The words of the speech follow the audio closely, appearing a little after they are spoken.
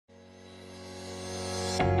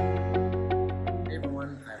Hey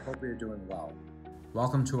everyone, I hope you're doing well.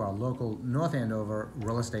 Welcome to our local North Andover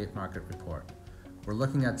real estate market report. We're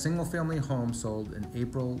looking at single-family homes sold in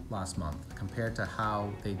April last month compared to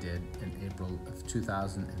how they did in April of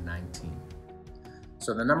 2019.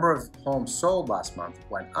 So the number of homes sold last month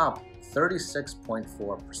went up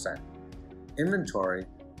 36.4%. Inventory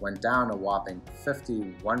went down a whopping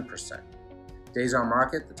 51%. Days on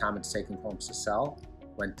market, the time it's taking homes to sell,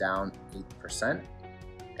 went down 8%.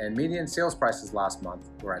 And median sales prices last month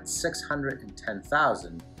were at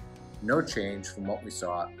 $610,000, no change from what we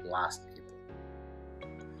saw last April.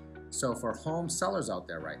 So for home sellers out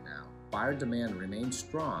there right now, buyer demand remains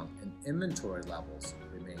strong and inventory levels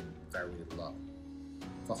remain very low.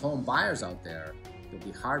 For home buyers out there, you'll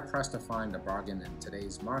be hard-pressed to find a bargain in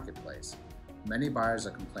today's marketplace. Many buyers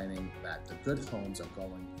are complaining that the good homes are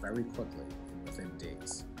going very quickly and within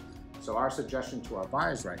days. So our suggestion to our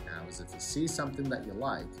buyers right now is if you see something that you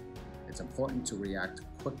like, it's important to react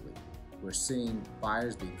quickly. We're seeing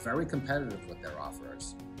buyers be very competitive with their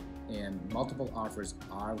offers, and multiple offers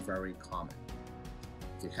are very common.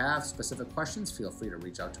 If you have specific questions, feel free to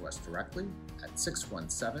reach out to us directly at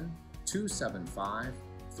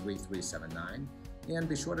 617-275-3379, and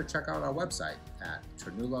be sure to check out our website at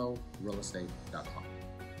TernulloRealestate.com.